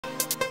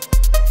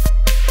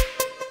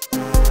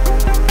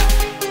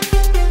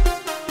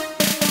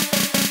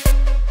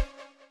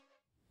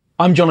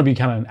I'm Jono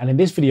Buchanan, and in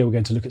this video we're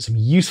going to look at some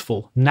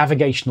useful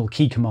navigational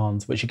key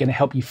commands which are going to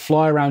help you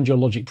fly around your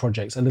Logic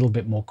projects a little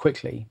bit more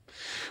quickly.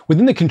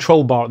 Within the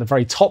control bar at the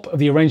very top of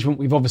the arrangement,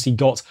 we've obviously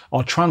got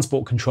our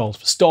transport controls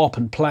for stop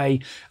and play.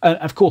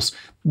 Of course,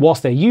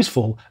 whilst they're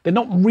useful, they're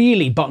not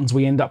really buttons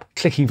we end up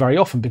clicking very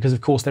often because,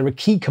 of course, there are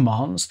key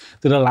commands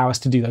that allow us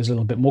to do those a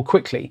little bit more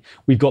quickly.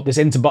 We've got this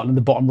enter button in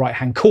the bottom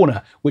right-hand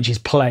corner, which is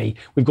play.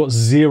 We've got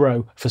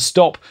 0 for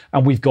stop,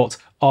 and we've got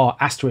our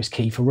asterisk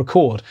key for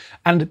record.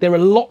 And there are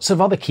lots of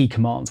other key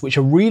commands which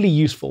are really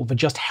useful for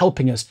just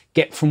helping us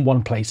get from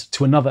one place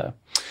to another.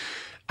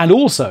 And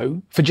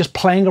also for just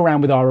playing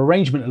around with our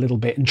arrangement a little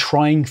bit and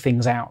trying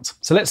things out.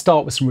 So let's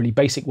start with some really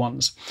basic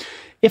ones.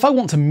 If I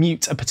want to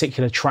mute a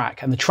particular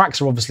track, and the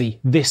tracks are obviously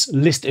this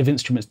list of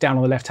instruments down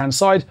on the left-hand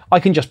side, I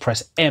can just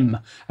press M.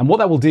 And what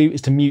that will do is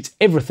to mute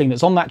everything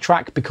that's on that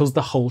track because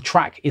the whole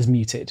track is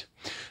muted.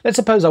 Let's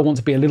suppose I want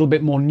to be a little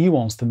bit more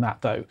nuanced than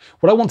that though.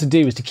 What I want to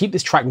do is to keep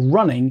this track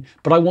running,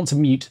 but I want to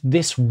mute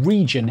this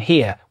region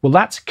here. Well,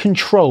 that's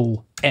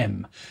Control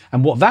M.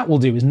 And what that will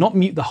do is not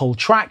mute the whole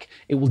track,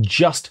 it will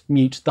just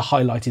mute the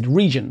highlighted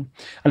region.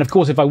 And of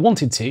course, if I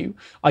wanted to,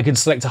 I could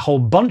select a whole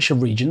bunch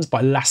of regions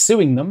by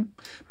lassoing them,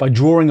 by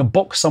drawing a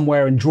box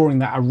somewhere and drawing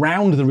that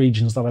around the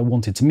regions that I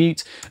wanted to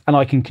mute, and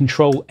I can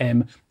Control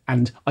M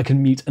and I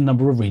can mute a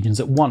number of regions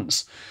at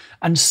once.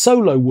 And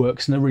solo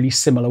works in a really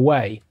similar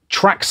way.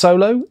 Track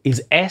solo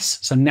is S,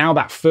 so now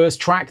that first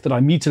track that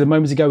I muted a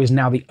moment ago is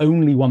now the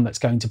only one that's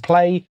going to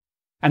play.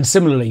 And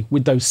similarly,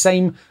 with those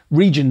same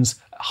regions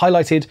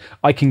highlighted,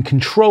 I can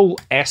Control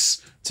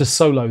S to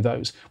solo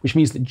those, which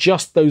means that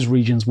just those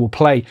regions will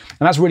play. And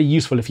that's really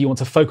useful if you want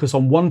to focus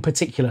on one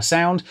particular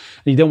sound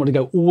and you don't want to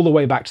go all the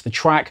way back to the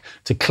track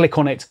to click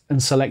on it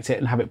and select it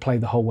and have it play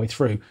the whole way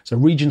through. So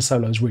region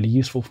solo is really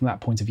useful from that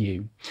point of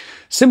view.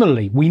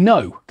 Similarly, we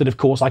know that of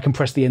course I can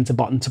press the enter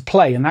button to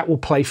play, and that will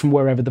play from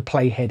wherever the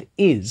playhead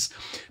is.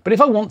 But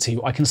if I want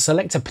to, I can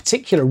select a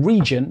particular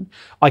region,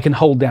 I can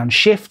hold down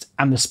Shift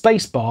and the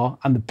space bar,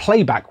 and the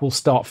playback will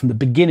start from the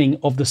beginning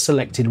of the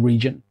selected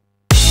region.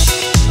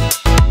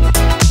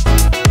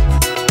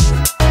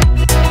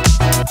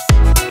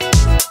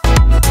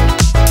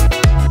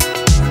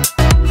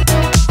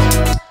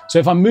 So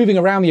if I'm moving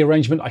around the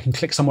arrangement, I can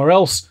click somewhere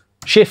else,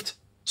 Shift,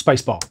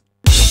 spacebar.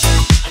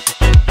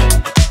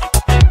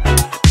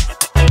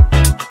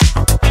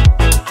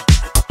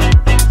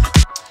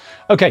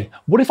 Okay,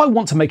 what if I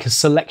want to make a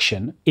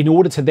selection in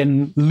order to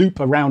then loop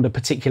around a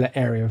particular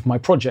area of my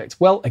project?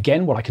 Well,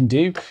 again, what I can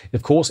do,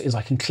 of course, is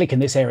I can click in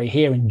this area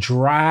here and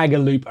drag a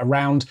loop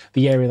around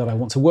the area that I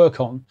want to work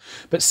on.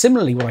 But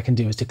similarly, what I can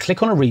do is to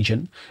click on a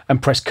region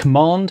and press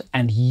Command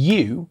and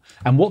U,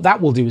 and what that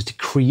will do is to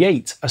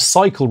create a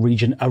cycle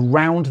region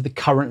around the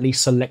currently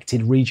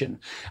selected region.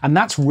 And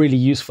that's really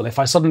useful. If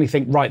I suddenly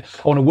think, right,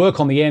 I want to work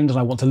on the end and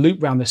I want to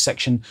loop around this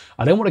section,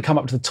 I don't want to come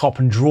up to the top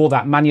and draw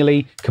that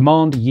manually,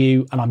 Command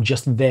U, and I'm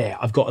just there.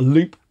 I've got a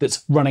loop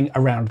that's running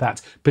around that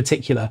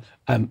particular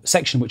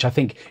section, which I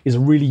think is a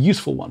really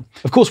useful one.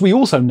 Of course, we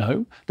also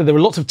know that there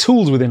are lots of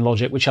tools within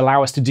Logic which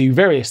allow us to do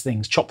various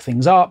things, chop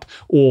things up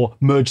or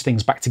merge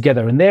things back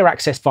together, and they're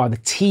accessed via the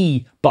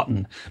T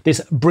button.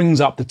 This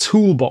brings up the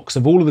toolbox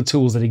of all of the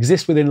tools that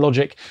exist within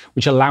Logic,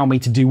 which allow me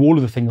to do all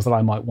of the things that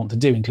I might want to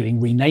do, including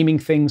renaming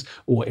things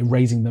or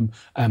erasing them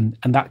and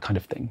that kind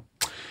of thing.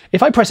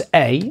 If I press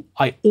A,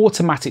 I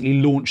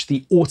automatically launch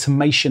the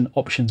automation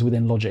options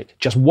within Logic.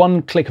 Just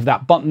one click of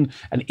that button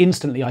and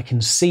instantly I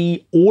can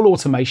see all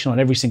automation on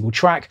every single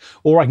track,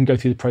 or I can go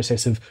through the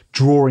process of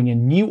drawing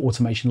in new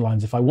automation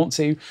lines if I want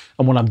to.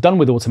 And when I'm done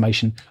with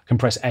automation, I can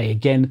press A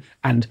again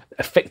and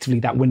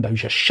effectively that window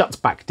just shuts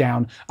back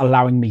down,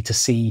 allowing me to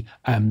see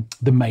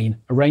the main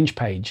arrange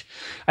page.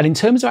 And in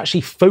terms of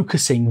actually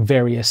focusing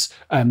various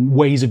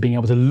ways of being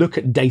able to look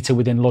at data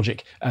within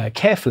Logic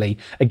carefully,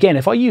 again,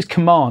 if I use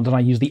Command and I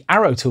use the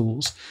arrow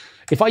tools,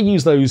 if I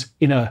use those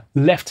in a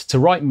left to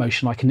right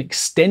motion, I can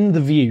extend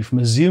the view from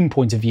a zoom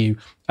point of view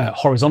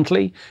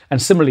horizontally,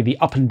 and similarly the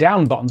up and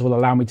down buttons will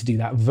allow me to do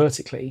that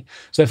vertically.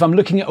 So if I'm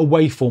looking at a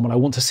waveform and I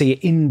want to see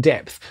it in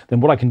depth,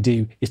 then what I can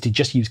do is to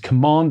just use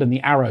Command and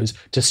the arrows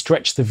to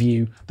stretch the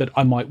view that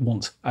I might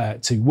want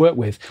to work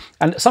with.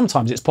 And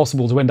sometimes it's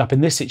possible to end up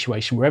in this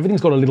situation where everything's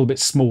got a little bit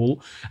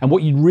small, and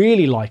what you'd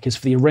really like is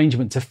for the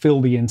arrangement to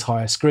fill the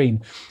entire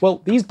screen.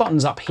 Well, these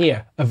buttons up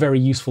here are very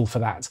useful for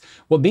that.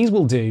 What these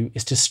will do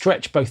is to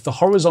stretch both the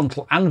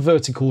horizontal and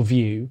vertical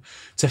view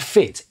to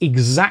fit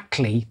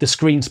exactly the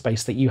screen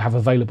space that you have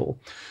available.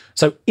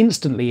 So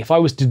instantly, if I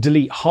was to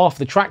delete half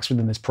the tracks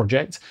within this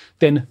project,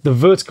 then the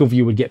vertical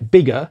view would get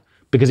bigger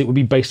because it would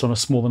be based on a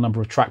smaller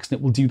number of tracks, and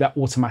it will do that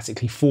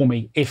automatically for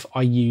me if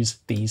I use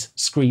these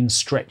screen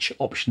stretch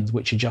options,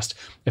 which are just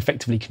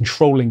effectively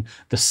controlling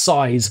the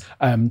size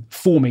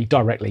for me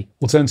directly.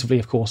 Alternatively,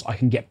 of course, I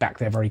can get back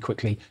there very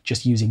quickly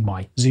just using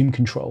my zoom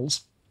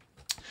controls.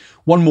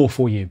 One more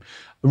for you.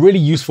 A really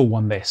useful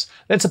one, this.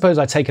 Let's suppose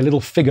I take a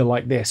little figure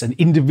like this, an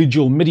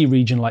individual MIDI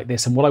region like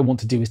this, and what I want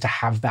to do is to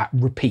have that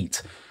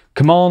repeat.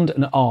 Command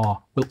and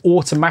R will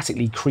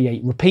automatically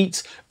create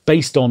repeats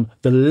based on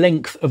the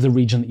length of the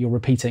region that you're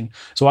repeating.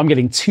 So I'm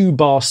getting 2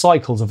 bar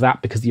cycles of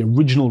that because the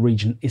original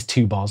region is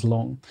 2 bars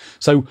long.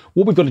 So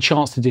what we've got a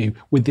chance to do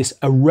with this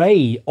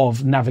array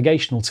of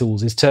navigational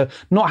tools is to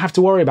not have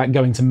to worry about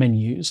going to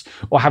menus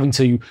or having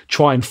to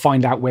try and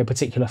find out where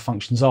particular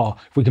functions are.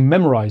 If we can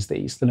memorize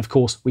these, then of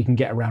course we can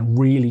get around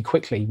really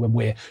quickly when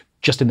we're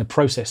just in the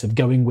process of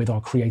going with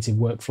our creative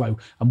workflow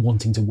and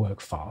wanting to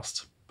work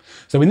fast.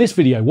 So in this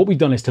video, what we've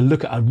done is to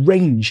look at a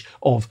range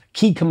of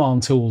key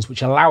command tools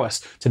which allow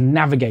us to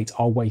navigate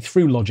our way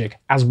through Logic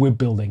as we're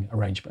building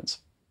arrangements.